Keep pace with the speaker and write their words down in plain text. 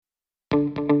A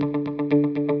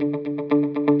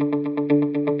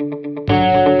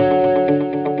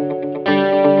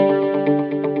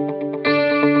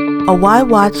Why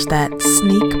Watch That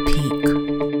sneak peek.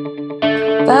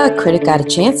 The critic got a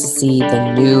chance to see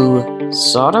the new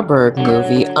Soderbergh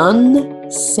movie,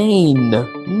 Unsane.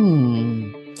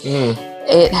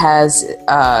 It has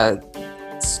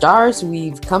stars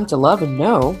we've come to love and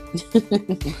know.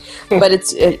 But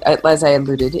as I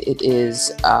alluded, it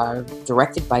is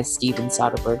directed by Steven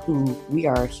Soderbergh, who we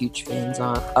are huge fans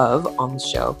of on the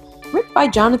show. Written by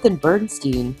Jonathan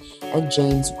Bernstein and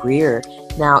James Greer.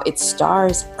 Now, it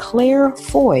stars Claire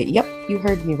Foy. Yep, you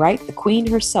heard me right. The queen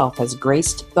herself has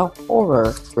graced the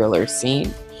horror thriller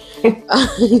scene.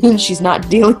 She's not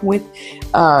dealing with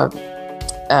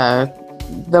the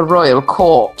royal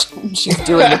court. She's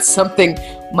doing something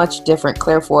much different.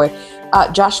 Claire Foy.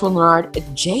 Joshua Leonard.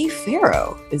 Jay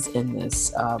Farrow is in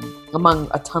this, among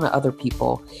a ton of other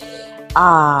people.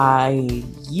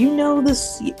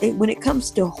 This, when it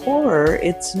comes to horror,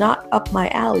 it's not up my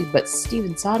alley, but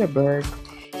Steven Soderbergh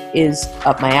is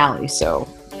up my alley, so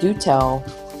do tell,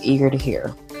 eager to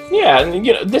hear. Yeah,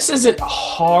 and this isn't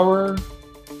horror,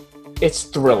 it's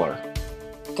thriller.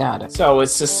 Got it. So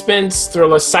it's suspense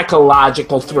thriller,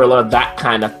 psychological thriller, that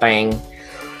kind of thing.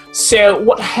 So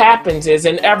what happens is,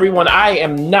 and everyone, I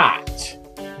am not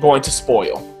going to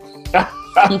spoil.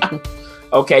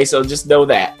 Okay, so just know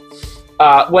that.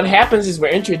 What happens is we're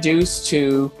introduced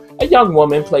to a young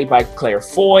woman played by Claire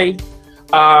Foy,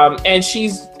 and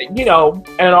she's, in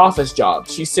an office job.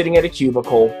 She's sitting at a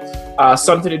cubicle,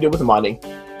 something to do with money.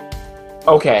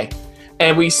 Okay,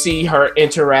 and we see her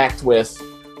interact with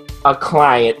a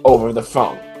client over the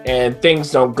phone, and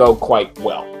things don't go quite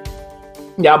well.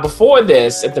 Now, before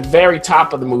this, at the very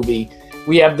top of the movie,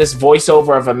 we have this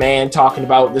voiceover of a man talking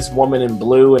about this woman in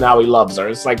blue and how he loves her.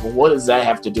 It's like, what does that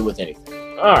have to do with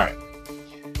anything? All right.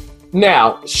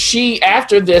 Now,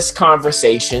 after this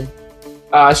conversation,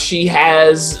 she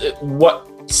has what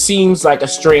seems like a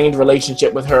strained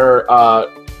relationship with her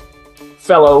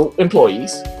fellow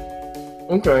employees.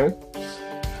 Okay.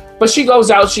 But she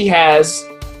goes out, she has,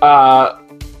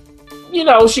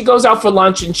 she goes out for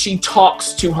lunch and she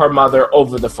talks to her mother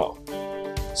over the phone.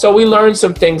 So we learn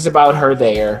some things about her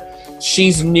there.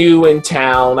 She's new in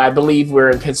town. I believe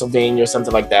we're in Pennsylvania or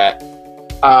something like that.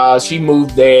 She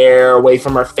moved there away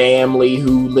from her family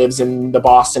who lives in the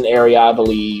Boston area, I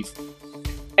believe.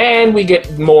 And we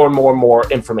get more and more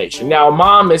information. Now,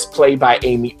 Mom is played by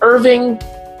Amy Irving,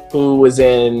 who was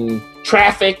in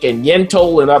Traffic and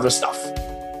Yentl and other stuff.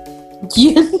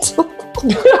 Yentl?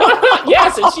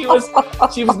 Yes, and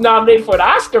she was nominated for an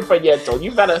Oscar for Yentl.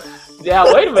 You better... Yeah,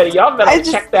 wait a minute. Y'all better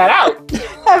check that out.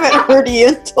 I haven't heard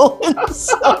Yentl in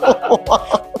so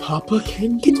long. Papa,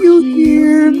 can you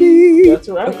hear me? That's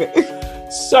right. Okay.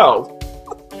 So,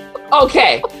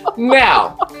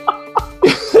 now,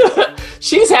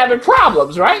 she's having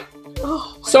problems, right?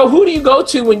 So who do you go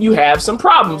to when you have some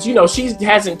problems? She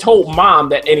hasn't told Mom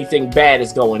that anything bad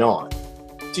is going on.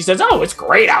 She says, oh, it's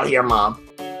great out here, Mom.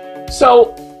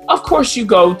 So, of course, you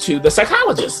go to the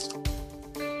psychologist.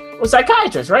 A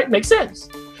psychiatrist, right? Makes sense.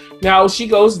 Now she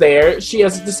goes there. She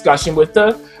has a discussion with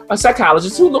a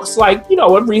psychologist who looks like,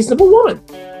 a reasonable woman.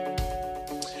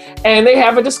 And they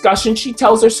have a discussion. She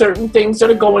tells her certain things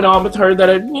that are going on with her that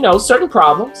are, certain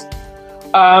problems.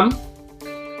 And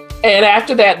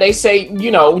after that, they say,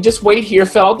 just wait here,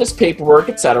 fill out this paperwork,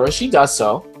 etc. She does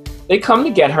so. They come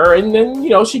to get her, and then,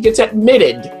 she gets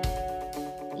admitted.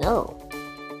 Oh.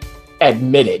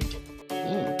 Admitted.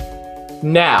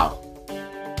 Now,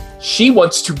 she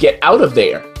wants to get out of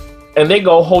there. And they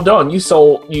go, hold on, you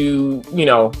signed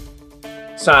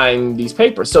these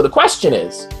papers. So the question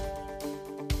is,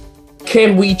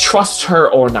 can we trust her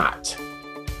or not?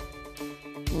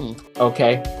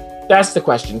 Okay, that's the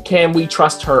question. Can we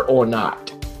trust her or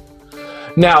not?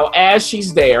 Now, as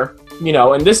she's there,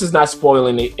 and this is not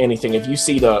spoiling anything. If you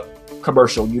see the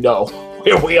commercial,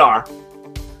 where we are.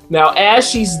 Now, as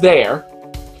she's there,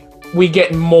 we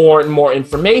get more and more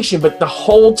information, but the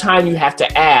whole time you have to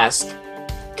ask,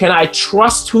 can I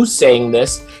trust who's saying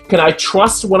this? Can I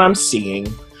trust what I'm seeing?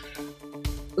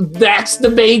 That's the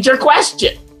major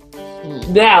question.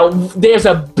 Now, there's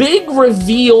a big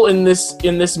reveal in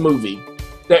this movie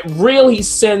that really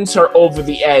sends her over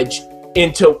the edge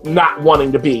into not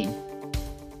wanting to be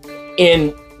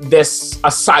in this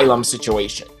asylum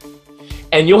situation.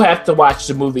 And you'll have to watch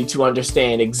the movie to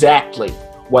understand exactly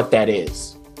what that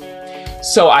is.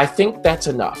 So I think that's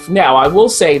enough. Now, I will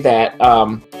say that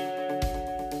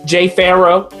Jay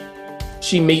Farrow,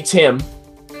 she meets him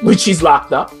when she's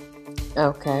locked up.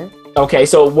 Okay. Okay,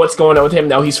 so what's going on with him?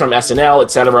 Now he's from SNL,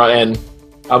 etc. And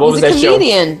What was that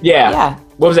comedian. show? Yeah.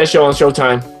 What was that show on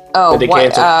Showtime? Oh, that they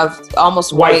canceled?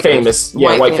 Almost White Famous.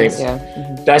 Yeah, White Famous. Yeah.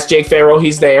 Mm-hmm. That's Jake Farrell.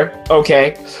 He's there.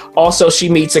 Okay. Also, she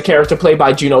meets a character played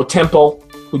by Juno Temple,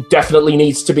 who definitely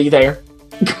needs to be there.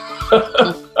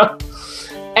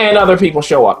 And other people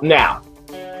show up. Now,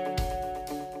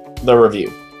 the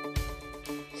review.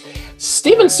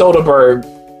 Steven Soderbergh,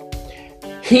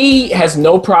 he has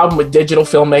no problem with digital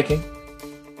filmmaking.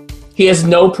 He has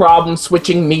no problem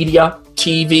switching media,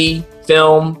 TV,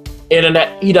 film,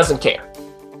 internet. He doesn't care.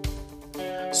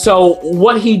 So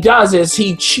what he does is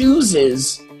he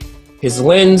chooses his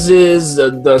lenses,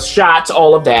 the shots,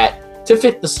 all of that to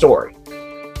fit the story.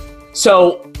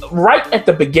 So right at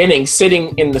the beginning,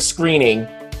 sitting in the screening,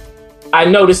 I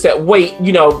noticed that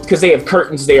because they have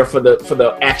curtains there for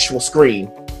the actual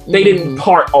screen, they didn't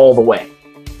part all the way.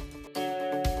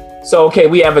 So okay,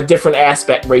 we have a different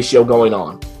aspect ratio going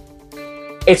on.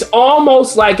 It's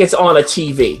almost like it's on a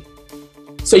TV.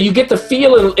 So you get the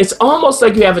feeling, it's almost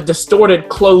like you have a distorted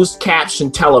closed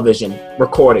caption television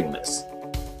recording this.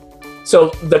 So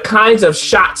the kinds of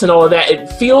shots and all of that, it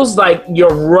feels like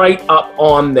you're right up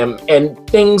on them and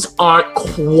things aren't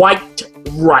quite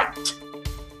right.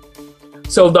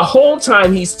 So the whole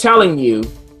time he's telling you,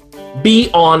 be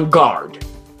on guard.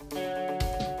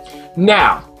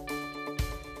 Now,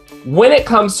 when it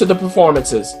comes to the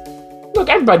performances, look,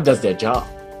 everybody does their job.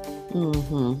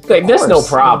 Mm-hmm. Like, there's no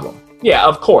problem. Yeah,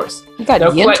 of course. You got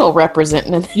Yentl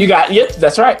representing it.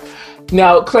 That's right.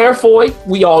 Now, Claire Foy,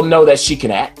 we all know that she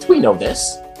can act. We know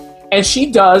this. And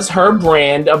she does her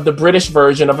brand of the British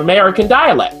version of American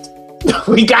dialect.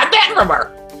 We got that from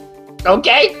her.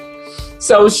 Okay?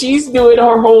 So she's doing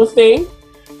her whole thing,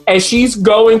 and she's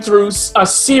going through a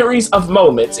series of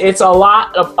moments. It's a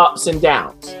lot of ups and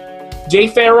downs. Jay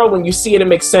Farrell, when you see it, it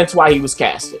makes sense why he was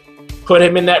casted. Put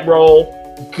him in that role.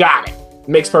 Got it.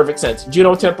 Makes perfect sense.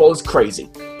 Juno Temple is crazy.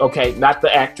 Okay, not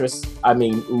the actress. I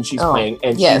mean, who she's playing,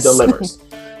 and yes. She delivers.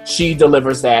 She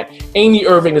delivers that. Amy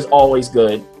Irving is always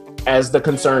good as the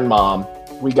concerned mom.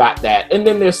 We got that. And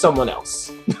then there's someone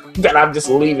else that I'm just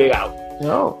leaving out.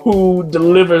 Oh. Who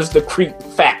delivers the creep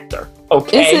factor.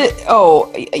 Okay. Is it?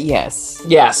 Oh, yes.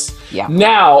 Yes. Yeah.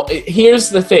 Now, here's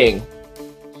the thing.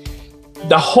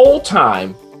 The whole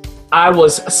time, I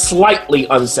was slightly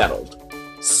unsettled.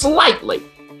 Slightly.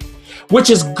 Which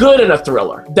is good in a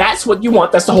thriller. That's what you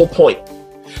want. That's the whole point.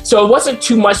 So it wasn't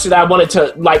too much that I wanted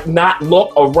to not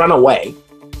look or run away.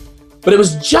 But it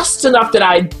was just enough that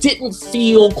I didn't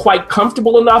feel quite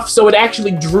comfortable enough. So it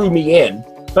actually drew me in.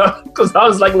 Because I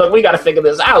was like, look, we got to figure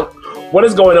this out. What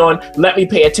is going on? Let me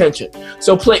pay attention.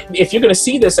 So if you're going to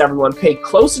see this, everyone, pay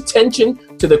close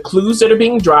attention to the clues that are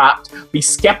being dropped. Be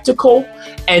skeptical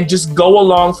and just go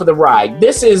along for the ride.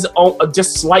 This is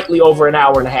just slightly over an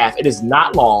hour and a half. It is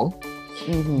not long.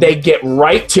 Mm-hmm. They get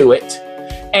right to it.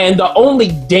 And the only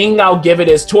ding I'll give it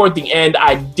is toward the end,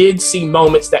 I did see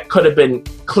moments that could have been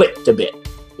clipped a bit.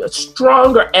 A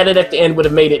stronger edit at the end would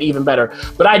have made it even better.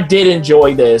 But I did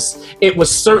enjoy this. It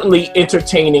was certainly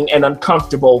entertaining and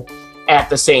uncomfortable at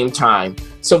the same time.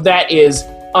 So that is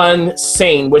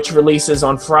Unsane, which releases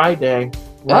on Friday.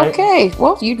 Right? Okay.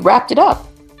 Well, you wrapped it up.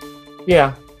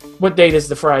 Yeah. What date is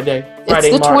the Friday? Friday,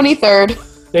 it's the March.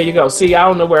 23rd. There you go. See, I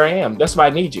don't know where I am. That's why I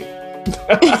need you.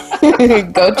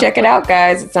 Go check it out,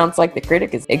 guys. It sounds like the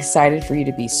critic is excited for you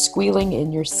to be squealing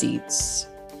in your seats.